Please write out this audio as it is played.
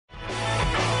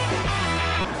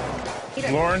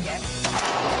Lauren?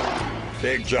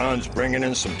 Big John's bringing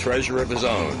in some treasure of his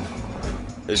own.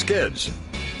 His kids.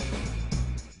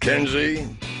 Kinsey,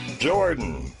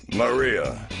 Jordan,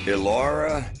 Maria,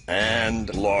 Elora,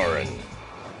 and Lauren.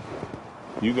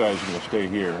 You guys are going to stay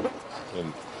here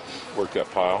and work that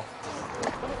pile.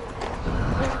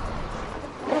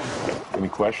 Any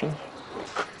questions?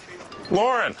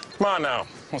 Lauren, come on now.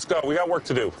 Let's go. We got work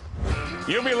to do.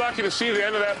 You'll be lucky to see the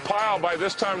end of that pile by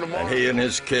this time tomorrow. And he and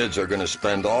his kids are going to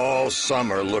spend all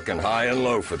summer looking high and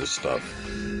low for the stuff.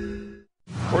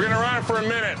 We're going to run it for a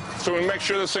minute so we make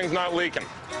sure this thing's not leaking.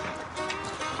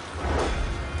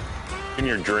 In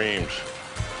your dreams.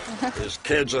 His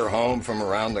kids are home from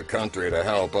around the country to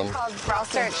help him. I'll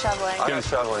start shoveling. I got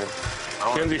shoveling.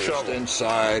 Kinsey Just shovel.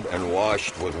 inside and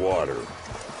washed with water.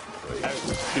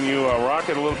 Can you rock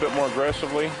it a little bit more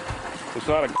aggressively? It's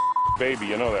not a baby,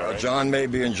 you know that, right? John may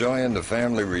be enjoying the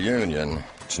family reunion.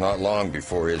 It's not long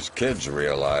before his kids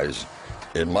realize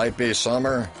it might be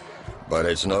summer, but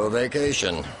it's no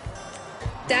vacation.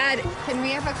 Dad, can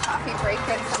we have a coffee break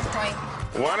at some point?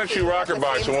 Why don't you rock her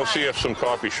box and we'll see if some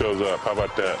coffee shows up. How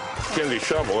about that? Kinsey,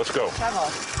 shovel. Let's go. Shovel.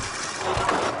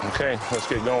 Okay, let's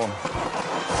get going.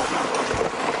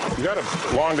 You got a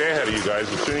long day ahead of you guys.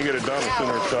 The sooner you get it done, the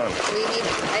sooner it's done.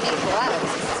 I need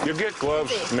gloves. You'll get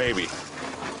gloves, maybe.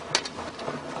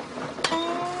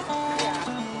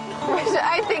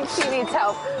 I think she needs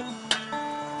help.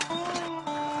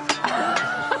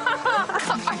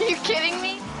 Are you kidding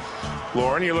me?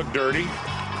 Lauren, you look dirty.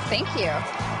 Thank you.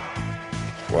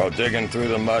 While digging through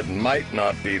the mud might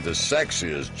not be the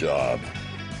sexiest job,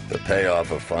 the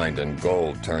payoff of finding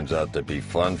gold turns out to be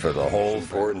fun for the whole.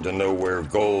 Important to know where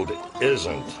gold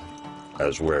isn't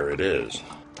as where it is.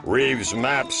 Reeves'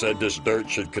 map said this dirt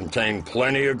should contain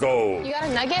plenty of gold. You got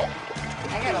a nugget?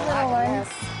 I got a lot, yes.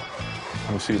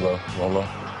 Let me see, Lola.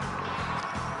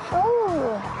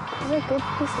 Oh, those are good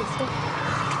pieces.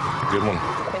 Good one.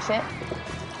 Fish it.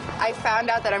 I found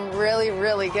out that I'm really,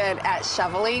 really good at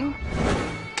shoveling.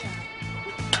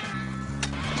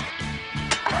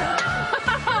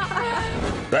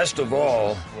 Best of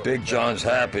all, Big John's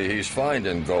happy he's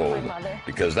finding gold,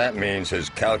 because that means his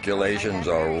calculations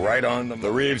are right on them.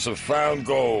 The Reeves have found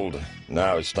gold.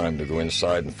 Now it's time to go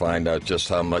inside and find out just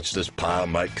how much this pile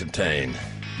might contain.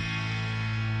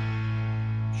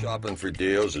 Shopping for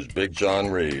deals is Big John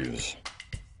Reeves.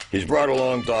 He's brought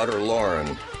along daughter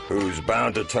Lauren, who's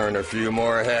bound to turn a few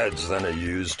more heads than a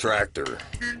used tractor.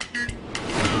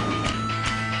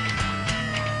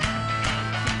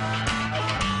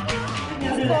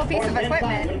 Cool piece of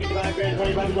equipment.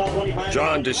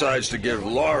 John decides to give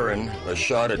Lauren a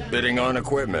shot at bidding on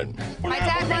equipment. My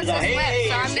dad wants this whip,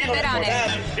 so I'm gonna bid on it.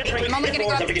 I'm only gonna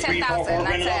go up to 10,000.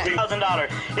 That's it. $1,000.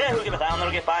 Yeah, who'll give $1,000?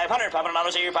 They'll get $500.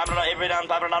 $500 here. $500 every down.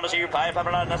 $500 here.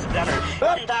 $500. That's $1,000.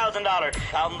 $1,000.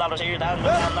 $1,000 here.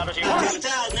 $1,000 here.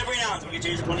 $2,000 every ounce. We can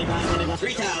choose 25,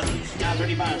 3,000. Now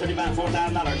 35,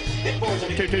 $4,000. Hit 4,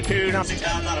 2, now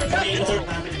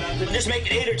 $6,000. Just make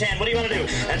it 8 or 10. What do you want to do?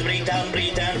 That's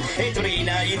 8,000. 8, 3.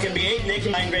 Now you can be 8,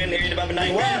 9 grand here. Above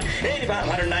 9 grand.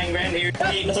 8,500, 9 grand here.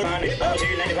 8,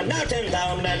 95. Now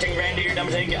 10,000. 10 grand here.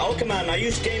 Oh, come on. Now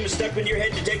you came stuck with your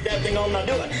head to take that thing on. Now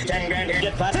do it. 10 grand here.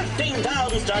 Get 5.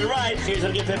 15,000. Start right. Here's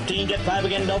get 15. Get 5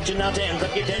 again. Don't you now 10.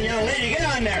 Get 10. Young lady, get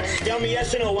on there. Tell me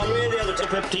yes or no. One way or the other.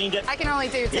 15. Get. I can only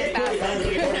do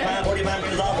 10,000. 45.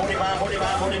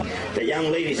 45. The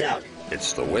young lady's out.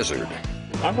 It's the wizard.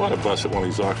 I bought a bus at one of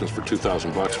these auctions for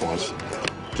 $2,000 once,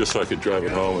 just so I could drive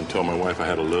it home and tell my wife I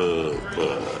had a love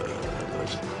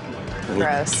bus.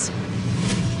 Gross.